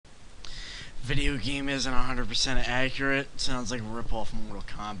video game isn't 100% accurate. Sounds like a ripoff from Mortal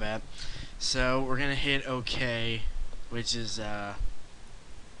Kombat. So we're gonna hit OK, which is look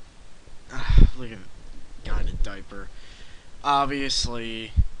at the guy in a diaper.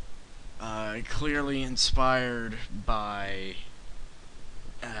 Obviously, clearly inspired by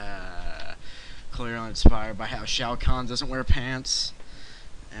how Shao Kahn doesn't wear pants.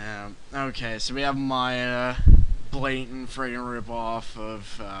 Okay, so we have Maya, blatant friggin' ripoff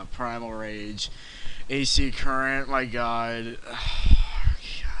of Primal Rage. AC Current, my god.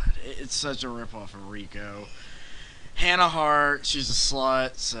 God, it's such a ripoff of Rico. Hannah Hart, she's a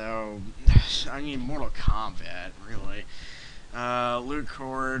slut, so I mean Mortal Kombat, really. Luke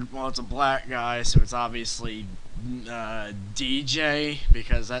Cord, well, it's a black guy, so it's obviously DJ,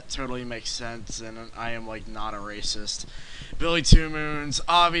 because that totally makes sense, and I am, like, not a racist. Billy Two Moons,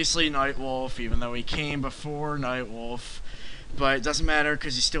 obviously Nightwolf, even though he came before Nightwolf, but it doesn't matter,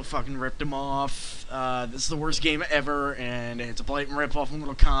 because he still fucking ripped him off. This is the worst game ever, and it's a blatant ripoff of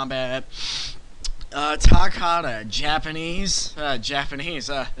Mortal Kombat. Takada, Japanese,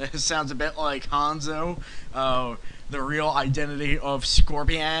 it sounds a bit like Hanzo, the real identity of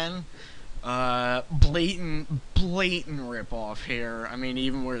Scorpion. Blatant ripoff here. I mean,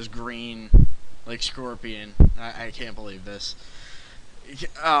 even wears green, like Scorpion. I can't believe this.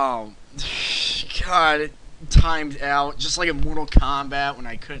 Oh, God, it timed out, just like in Mortal Kombat when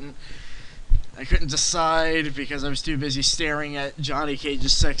I couldn't decide because I was too busy staring at Johnny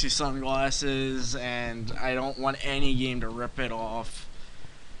Cage's sexy sunglasses, and I don't want any game to rip it off,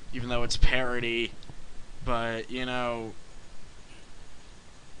 even though it's parody. But, you know,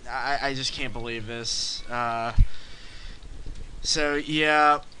 I just can't believe this. So,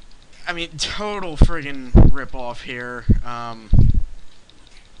 yeah, I mean, total friggin' ripoff here.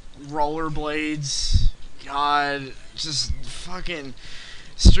 Rollerblades, God, just fucking...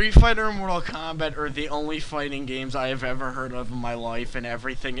 Street Fighter and Mortal Kombat are the only fighting games I have ever heard of in my life, and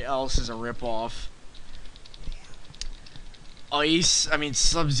everything else is a ripoff. Ice, I mean,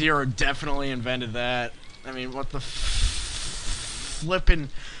 Sub-Zero definitely invented that. I mean, what the flippin'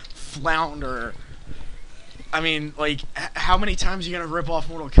 flounder. I mean, like, how many times are you gonna rip off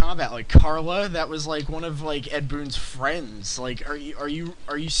Mortal Kombat? Like, Carla, that was, like, one of, like, Ed Boon's friends. Like, are you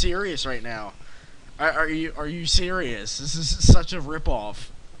serious right now? Are you serious? This is such a ripoff.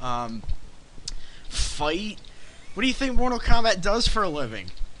 Fight? What do you think Mortal Kombat does for a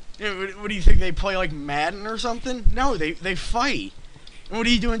living? What do you think, they play like Madden or something? No, they fight. And what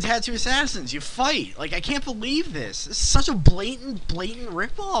do you do in Tattoo Assassins? You fight. Like, I can't believe this. This is such a blatant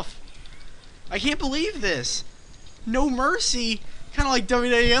ripoff. I can't believe this. No Mercy, kind of like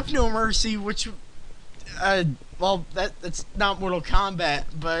WWF No Mercy, which, well, that's not Mortal Kombat,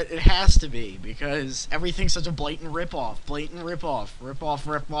 but it has to be, because everything's such a blatant ripoff. Blatant ripoff.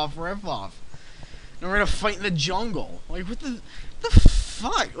 Ripoff. And we're gonna fight in the jungle. Like, what the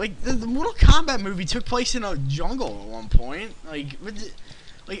fuck? Like, the Mortal Kombat movie took place in a jungle at one point. Like,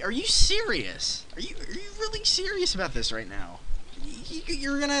 like, are you serious? Are you really serious about this right now?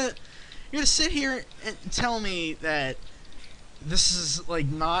 You're gonna sit here and tell me that this is, like,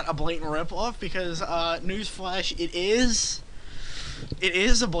 not a blatant ripoff? Because, newsflash, it is. It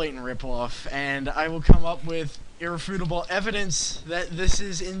is a blatant ripoff, and I will come up with irrefutable evidence that this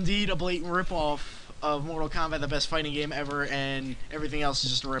is indeed a blatant ripoff of Mortal Kombat, the best fighting game ever, and everything else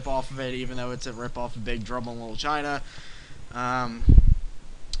is just a ripoff of it, even though it's a ripoff of Big Trouble in Little China.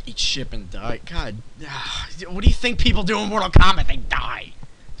 Eat ship and die. God, what do you think people do in Mortal Kombat? They die.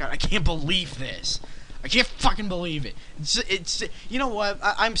 God, I can't believe this. I can't fucking believe it. It's you know what?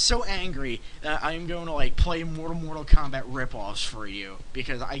 I'm so angry that I'm going to, like, play Mortal Kombat ripoffs for you,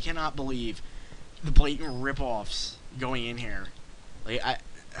 because I cannot believe the blatant ripoffs going in here. Like,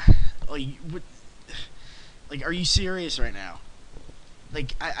 like, are you serious right now?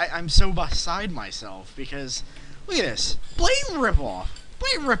 Like, I'm so beside myself, because look at this, blatant ripoff.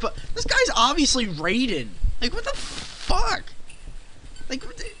 Blatant ripoff. This guy's obviously Raiden. Like, what the fuck? Like,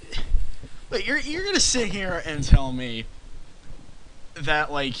 what the... Wait, you're gonna sit here and tell me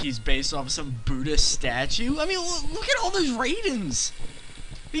that, like, he's based off of some Buddhist statue? I mean, look at all those Raidens.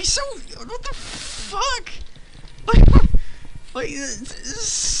 He's so... What the fuck? Like, this is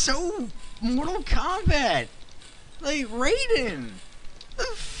so Mortal Kombat. Like, Raiden.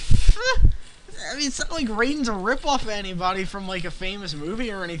 I mean, it's not like Raiden's a ripoff of anybody from, like, a famous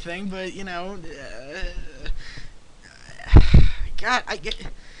movie or anything, but, you know... God,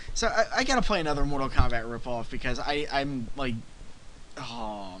 So I gotta play another Mortal Kombat ripoff, because I'm like,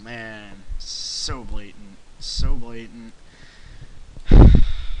 oh man, so blatant, so blatant.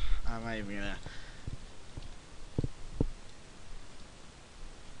 I'm not even gonna.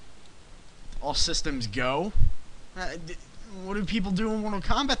 all systems go. What do people do in Mortal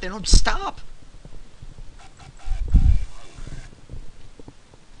Kombat? They don't stop.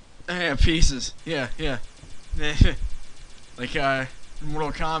 Yeah, pieces. Yeah. Like, in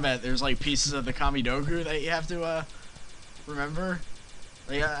Mortal Kombat, there's, like, pieces of the Kamidogu that you have to, remember.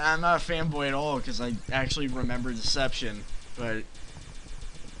 Like, I'm not a fanboy at all, because I actually remember Deception, but,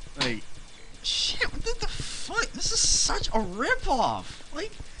 like, shit, what the fuck? This is such a ripoff.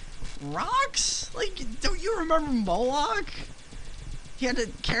 Like, rocks? Like, don't you remember Moloch? He had to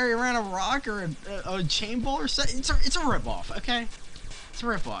carry around a rock or a chain ball or something. It's a ripoff, okay? It's a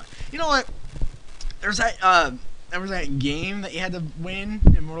ripoff. You know what? There was that game that you had to win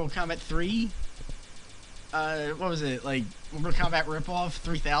in Mortal Kombat 3. What was it? Like, Mortal Kombat ripoff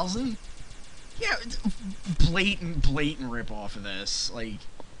 3000? Yeah, it's blatant ripoff of this. Like,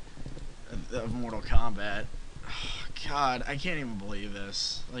 of Mortal Kombat. Oh, God, I can't even believe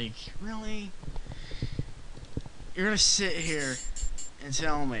this. Like, really? You're gonna sit here and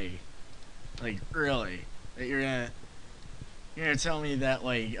tell me, like, really, that you're gonna tell me that,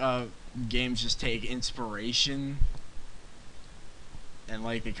 like, games just take inspiration and,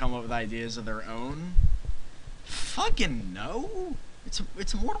 like, they come up with ideas of their own? Fucking no.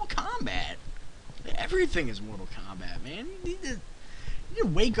 It's Mortal Kombat. Everything is Mortal Kombat, man. You need to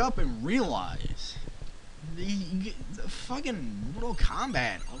wake up and realize you get fucking Mortal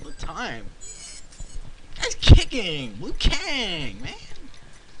Kombat all the time. Guy's kicking Liu Kang, man.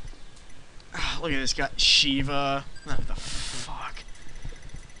 Oh, look at this guy, Shiva. What the fuck?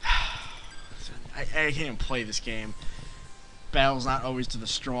 I can't even play this game. Battle's not always to the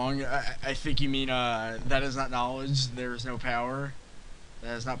strong. I think you mean that is not knowledge. There is no power.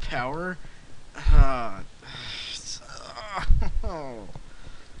 That is not power.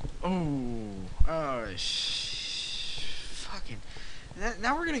 Fucking.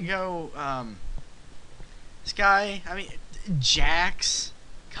 Now we're gonna go. This guy. I mean, Jax.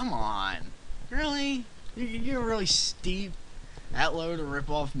 Come on, really? You're really steep that low to rip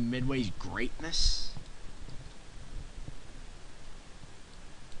off Midway's greatness?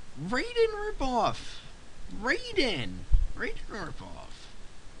 Raiden ripoff. Raiden ripoff.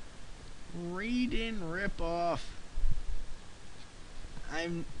 Raiden ripoff.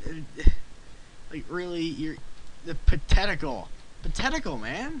 I'm like, really, you're the pathetical,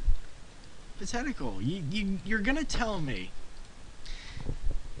 man, pathetical. You're gonna tell me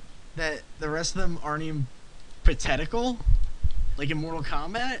that the rest of them aren't even pathetical, like in Mortal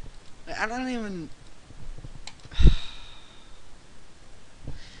Kombat? I don't even.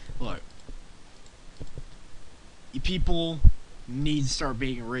 Look, you people need to start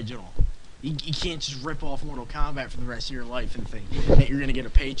being original. You can't just rip off Mortal Kombat for the rest of your life and think that you're gonna get a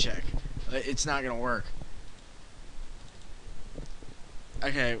paycheck. It's not gonna work.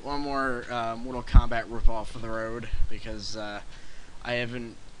 Okay, one more Mortal Kombat ripoff for the road, because I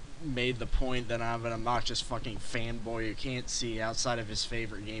haven't made the point that I'm an obnoxious fucking fanboy who can't see outside of his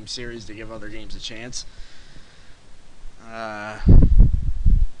favorite game series to give other games a chance.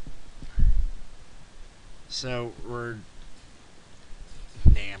 So we're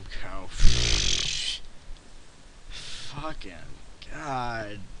Namco. Fucking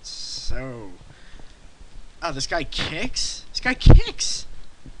God. So. Oh, this guy kicks? This guy kicks!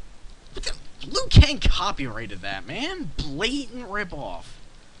 What the? Liu Kang copyrighted that, man. Blatant ripoff.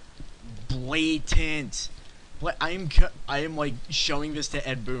 Blatant. I am like showing this to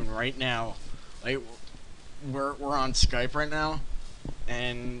Ed Boon right now. Like, we're on Skype right now,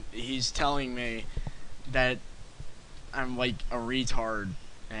 and he's telling me that I'm like a retard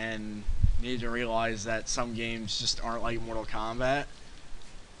and need to realize that some games just aren't like Mortal Kombat.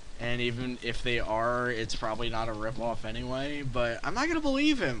 And even if they are, it's probably not a ripoff anyway. But I'm not gonna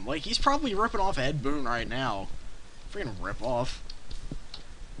believe him. Like, he's probably ripping off Ed Boon right now. Freaking ripoff.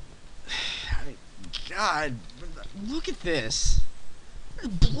 I mean, God, look at this. There's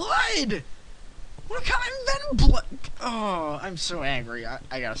blood. What kind of blood? Oh, I'm so angry. I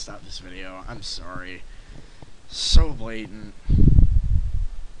gotta stop this video. I'm sorry. So blatant.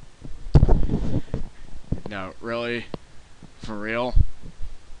 No, really? For real?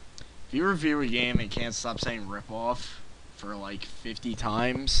 If you review a game and can't stop saying ripoff for like 50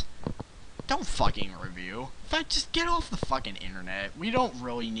 times, don't fucking review. In fact, just get off the fucking internet. We don't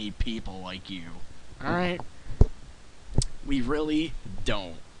really need people like you. Alright? We really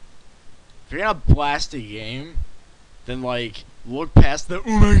don't. If you're gonna blast a game, then like look past the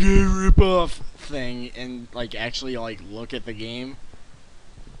oh my god ripoff thing and like actually like look at the game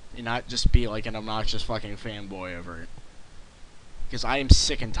and not just be like an obnoxious fucking fanboy over it. Because I am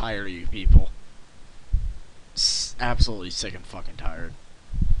sick and tired of you people. Absolutely sick and fucking tired.